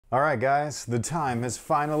Alright guys, the time has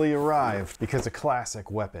finally arrived because a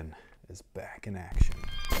classic weapon is back in action.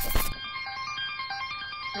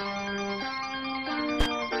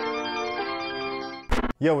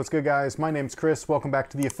 Yo, what's good guys? My name's Chris. Welcome back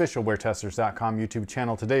to the official WearTesters.com YouTube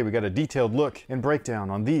channel. Today we got a detailed look and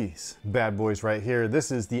breakdown on these bad boys right here.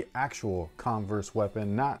 This is the actual Converse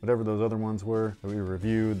weapon, not whatever those other ones were that we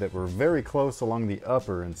reviewed that were very close along the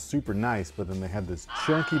upper and super nice, but then they had this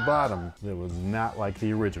chunky bottom that was not like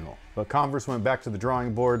the original. But Converse went back to the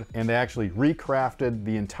drawing board and they actually recrafted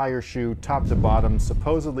the entire shoe top to bottom.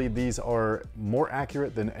 Supposedly these are more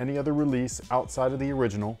accurate than any other release outside of the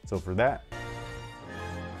original. So for that,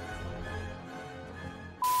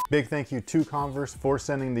 big thank you to Converse for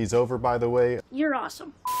sending these over, by the way. You're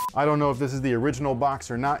awesome. I don't know if this is the original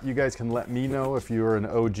box or not. You guys can let me know if you're an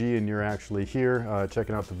OG and you're actually here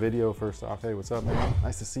checking out the video. First off, hey, what's up, man?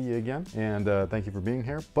 Nice to see you again. And thank you for being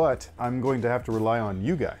here. But I'm going to have to rely on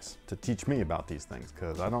you guys to teach me about these things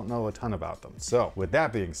because I don't know a ton about them. So with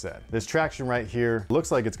that being said, this traction right here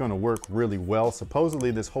looks like it's going to work really well.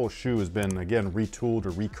 Supposedly this whole shoe has been, again, retooled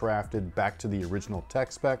or recrafted back to the original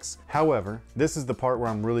tech specs. However, this is the part where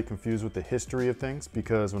I'm really confused with the history of things,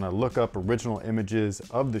 because when I look up original images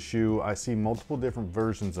of the shoe, I see multiple different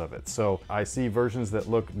versions of it. So I see versions that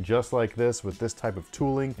look just like this with this type of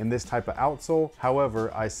tooling and this type of outsole.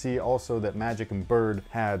 However, I see also that Magic and Bird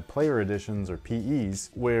had player editions or PEs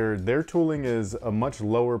where their tooling is a much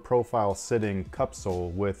lower profile sitting cup sole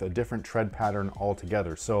with a different tread pattern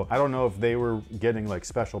altogether. So I don't know if they were getting like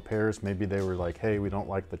special pairs. Maybe they were like, hey, we don't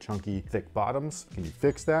like the chunky thick bottoms. Can you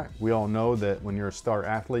fix that? We all know that when you're a star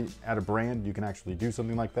athlete at a brand, you can actually do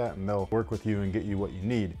something like that and they'll work with you and get you what you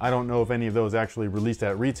need. I don't know if any of those actually released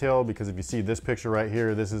at retail, because if you see this picture right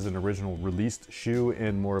here, this is an original released shoe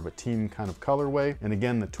in more of a team kind of colorway. And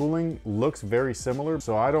again, the tooling looks very similar.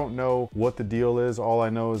 So I don't know what the deal is. All I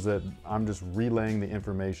know is that I'm just relaying the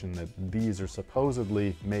information that these are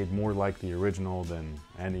supposedly made more like the original than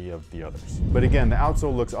any of the others. But again, the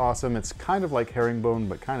outsole looks awesome. It's kind of like herringbone,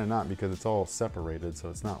 but kind of not, because it's all separated. So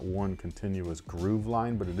it's not one continuous groove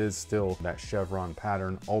line, but it is still that chevron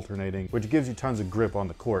pattern alternating, which gives you tons of grip on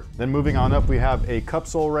the court. Then moving on up, we have a cup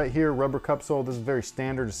sole right here, rubber cup sole. This is very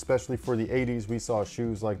standard, especially for the 80s. We saw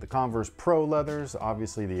shoes like the Converse Pro leathers,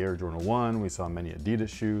 obviously the Air Jordan 1. We saw many Adidas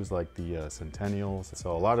shoes like the Centennials.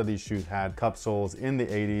 So a lot of these shoes had cup soles in the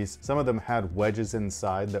 80s. Some of them had wedges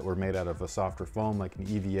inside that were made out of a softer foam like an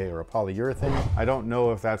EVA or a polyurethane. I don't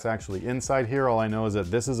know if that's actually inside here. All I know is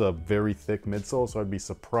that this is a very thick midsole, so I'd be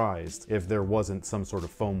surprised if there wasn't some sort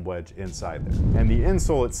of foam wedge inside there. And the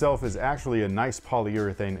insole itself is actually a nice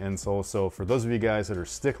polyurethane insole. So for those of you guys that are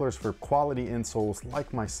sticklers for quality insoles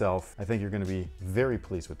like myself, I think you're going to be very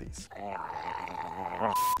pleased with these.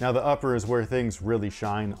 Now the upper is where things really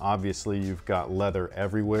shine. Obviously you've got leather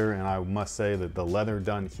everywhere, and I must say that the leather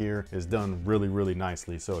done here is done really, really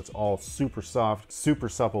nicely. So it's all super soft, super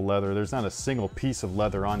supple leather. There's not a single piece of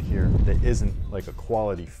leather on here that isn't like a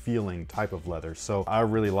quality feeling type of leather. So I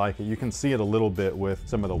really like it. You can see it a little bit with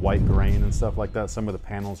some of the white grain and stuff like that. Some of the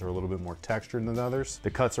panels are a little bit more textured than others. The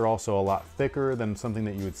cuts are also a lot thicker than something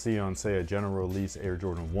that you would see on, say, a general release Air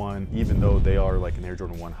Jordan 1, even though they are like an Air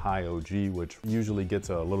Jordan 1 High OG, which usually gets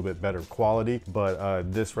a little bit better quality, but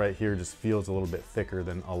this right here just feels a little bit thicker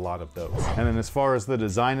than a lot of those. And then as far as the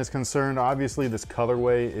design is concerned, obviously this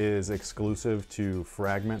colorway is exclusive to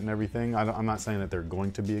Fragment and everything. I'm not saying that they're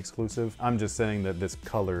going to be exclusive. I'm just saying that this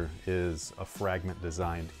color is a Fragment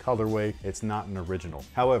designed colorway. It's not an original.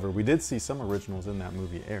 However, we did see some originals in that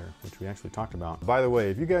movie Air, which we actually talked about. By the way,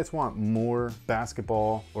 if you guys want more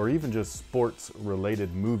basketball or even just sports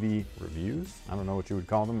related movie reviews, I don't know what you would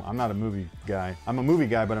call them. I'm not a movie guy. I'm a movie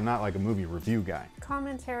guy, but I'm not like a movie review guy.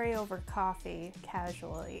 Commentary over coffee,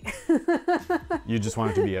 casually. You just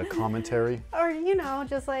want it to be a commentary? Or, you know,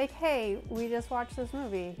 just like, hey, we just watched this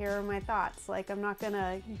movie. Here are my thoughts. Like, I'm not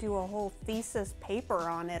gonna do a whole thesis paper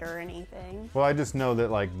on it or anything. Well, I just know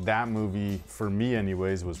that like that movie, for me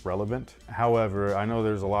anyways, was relevant. However, I know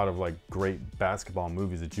there's a lot of like great basketball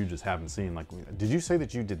movies that you just haven't seen. Like, did you say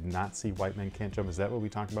that you did not see White Men Can't Jump? Is that what we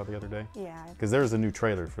talked about the other day? Yeah. Because there was a new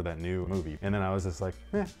trailer for that new movie. And then I was just like,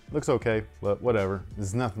 looks okay, but whatever.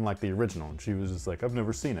 It's nothing like the original. And she was just like, I've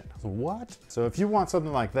never seen it. I was like, what? So if you want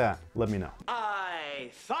something like that, let me know. I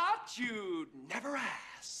thought you'd never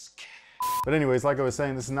ask. But anyways, like I was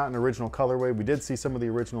saying, this is not an original colorway. We did see some of the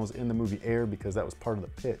originals in the movie Air because that was part of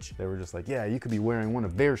the pitch. They were just like, yeah, you could be wearing one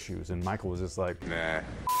of their shoes. And Michael was just like, nah.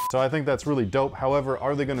 So I think that's really dope. However,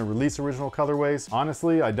 are they gonna release original colorways?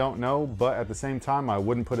 Honestly, I don't know, but at the same time, I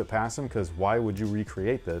wouldn't put it past them because why would you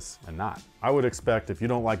recreate this and not? I would expect if you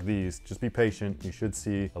don't like these, just be patient. You should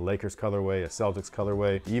see a Lakers colorway, a Celtics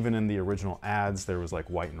colorway. Even in the original ads, there was like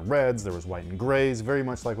white and reds, there was white and grays, very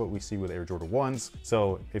much like what we see with Air Jordan 1s.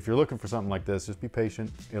 So if you're looking for something like this, just be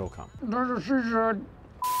patient, it'll come.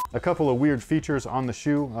 A couple of weird features on the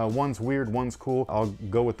shoe. One's weird, one's cool. I'll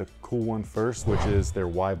go with the cool one first, which is their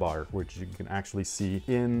Y bar, which you can actually see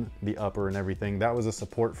in the upper and everything. That was a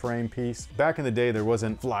support frame piece. Back in the day, there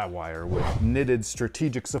wasn't Flywire with knitted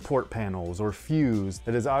strategic support panels or fuse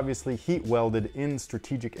that is obviously heat welded in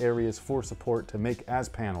strategic areas for support to make as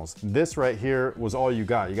panels. This right here was all you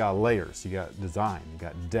got. You got layers, you got design, you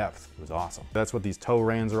got depth. It was awesome. That's what these toe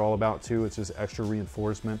rands are all about too. It's just extra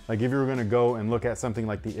reinforcement. Like if you were gonna go and look at something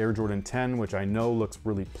like the Air Jordan 10, which I know looks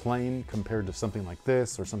really plain compared to something like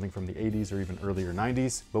this or something from the 80s or even earlier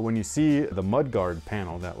 90s. But when you see the mudguard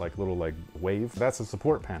panel, that like little like wave, that's a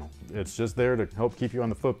support panel. It's just there to help keep you on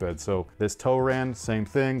the footbed. So this toe rand, same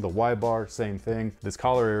thing. The Y bar, same thing. This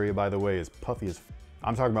collar area, by the way, is puffy as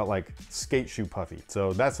I'm talking about like skate shoe puffy.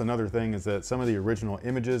 So that's another thing, is that some of the original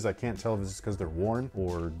images, I can't tell if it's because they're worn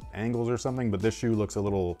or angles or something, but this shoe looks a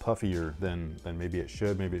little puffier than maybe it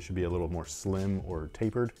should. Maybe it should be a little more slim or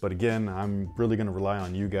tapered. But again, I'm really gonna rely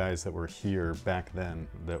on you guys that were here back then,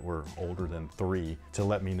 that were older than 3, to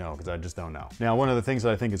let me know, because I just don't know. Now, one of the things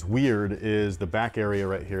that I think is weird is the back area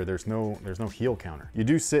right here. There's no heel counter. You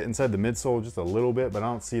do sit inside the midsole just a little bit, but I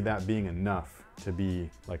don't see that being enough to be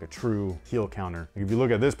like a true heel counter. If you look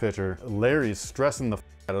at this picture, Larry's stressing the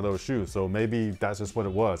out of those shoes, so maybe that's just what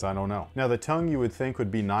it was. I don't know. Now the tongue you would think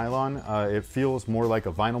would be nylon. It feels more like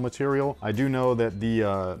a vinyl material. I do know that the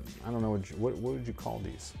I don't know what would you call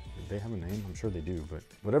these? They have a name? I'm sure they do, but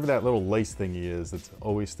whatever that little lace thingy is that's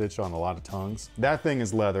always stitched on a lot of tongues, that thing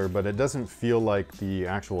is leather, but it doesn't feel like the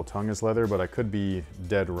actual tongue is leather, but I could be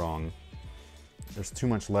dead wrong. There's too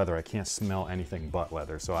much leather. I can't smell anything but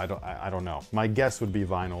leather, so I don't know. My guess would be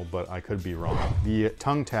vinyl, but I could be wrong. The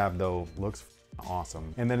tongue tab though looks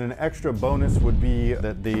awesome. And then an extra bonus would be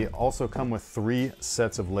that they also come with 3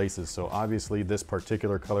 sets of laces. So obviously this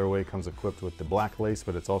particular colorway comes equipped with the black lace,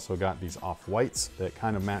 but it's also got these off-whites that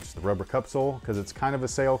kind of match the rubber cup sole, because it's kind of a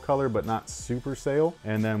sail color, but not super sail.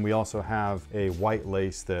 And then we also have a white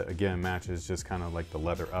lace that again matches just kind of like the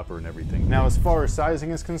leather upper and everything. Now, as far as sizing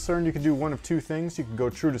is concerned, you can do one of 2 things. You can go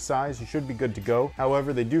true to size. You should be good to go.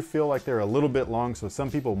 However, they do feel like they're a little bit long, so some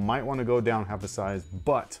people might want to go down half a size,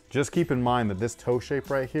 but just keep in mind that this toe shape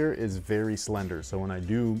right here is very slender. So when I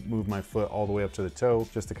do move my foot all the way up to the toe,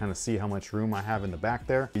 just to kind of see how much room I have in the back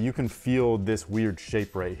there, you can feel this weird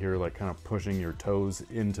shape right here, like kind of pushing your toes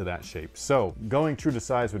into that shape. So going true to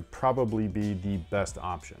size would probably be the best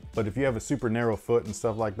option. But if you have a super narrow foot and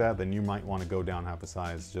stuff like that, then you might want to go down half a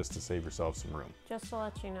size just to save yourself some room. Just to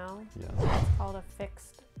let you know, yes. It's called a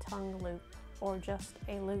fixed tongue loop, or just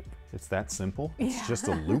a loop. It's that simple? It's just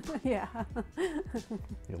a loop? Yeah.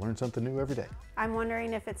 You learn something new every day. I'm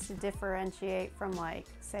wondering if it's to differentiate from, like,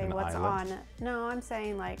 say An what's eyelet? on, no, I'm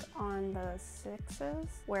saying like on the 6s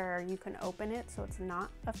where you can open it so it's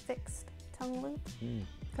not a fixed tongue loop.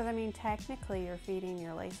 Because I mean, technically you're feeding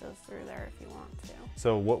your laces through there if you want to.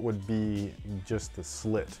 So what would be just the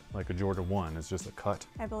slit, like a Jordan 1, is just a cut?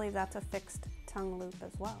 I believe that's a fixed tongue loop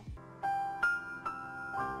as well.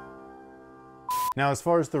 Now, as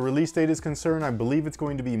far as the release date is concerned, I believe it's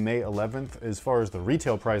going to be May 11th. As far as the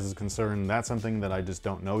retail price is concerned, that's something that I just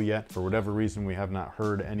don't know yet. For whatever reason, we have not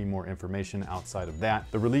heard any more information outside of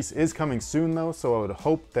that. The release is coming soon though, so I would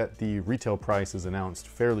hope that the retail price is announced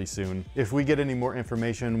fairly soon. If we get any more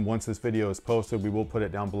information once this video is posted, we will put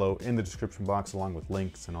it down below in the description box along with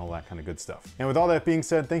links and all that kind of good stuff. And with all that being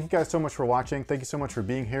said, thank you guys so much for watching. Thank you so much for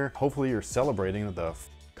being here. Hopefully you're celebrating that the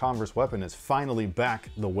Converse Weapon is finally back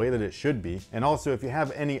the way that it should be. And also, if you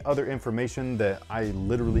have any other information that I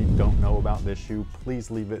literally don't know about this shoe, please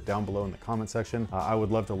leave it down below in the comment section. I would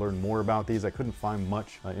love to learn more about these. I couldn't find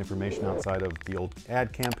much information outside of the old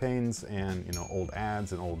ad campaigns and, you know, old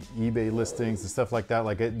ads and old eBay listings and stuff like that.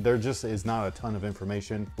 Like, there just is not a ton of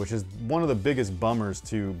information, which is one of the biggest bummers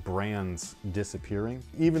to brands disappearing.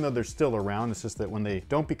 Even though they're still around, it's just that when they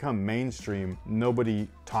don't become mainstream, nobody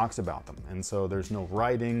talks about them. And so there's no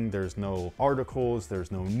writing, reporting, there's no articles,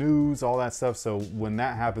 there's no news, all that stuff. So when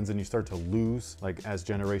that happens and you start to lose, like as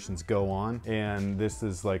generations go on, and this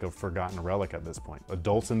is like a forgotten relic at this point.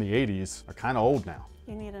 Adults in the 80s are kind of old now.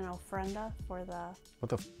 You need an ofrenda for the... What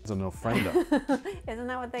the f is an ofrenda? Isn't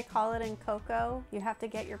that what they call it in Coco? You have to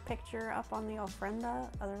get your picture up on the ofrenda,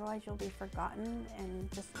 otherwise you'll be forgotten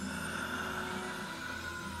and just...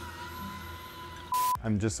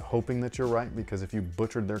 I'm just hoping that you're right, because if you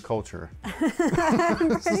butchered their culture...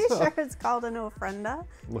 I'm pretty sure it's called an ofrenda.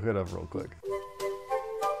 Look it up real quick.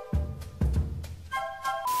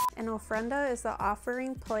 An ofrenda is the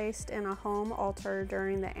offering placed in a home altar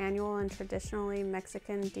during the annual and traditionally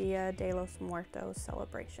Mexican Dia de los Muertos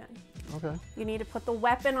celebration. Okay. You need to put the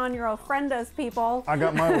weapon on your ofrendas, people. I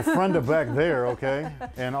got my ofrenda back there, okay?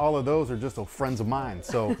 And all of those are just friends of mine.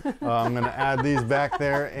 So I'm gonna add these back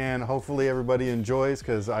there, and hopefully everybody enjoys,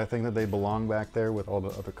 because I think that they belong back there with all the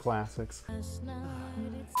other classics.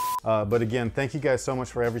 But again, thank you guys so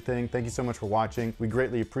much for everything. Thank you so much for watching. We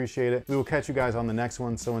greatly appreciate it. We will catch you guys on the next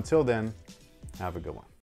one. So until then, have a good one.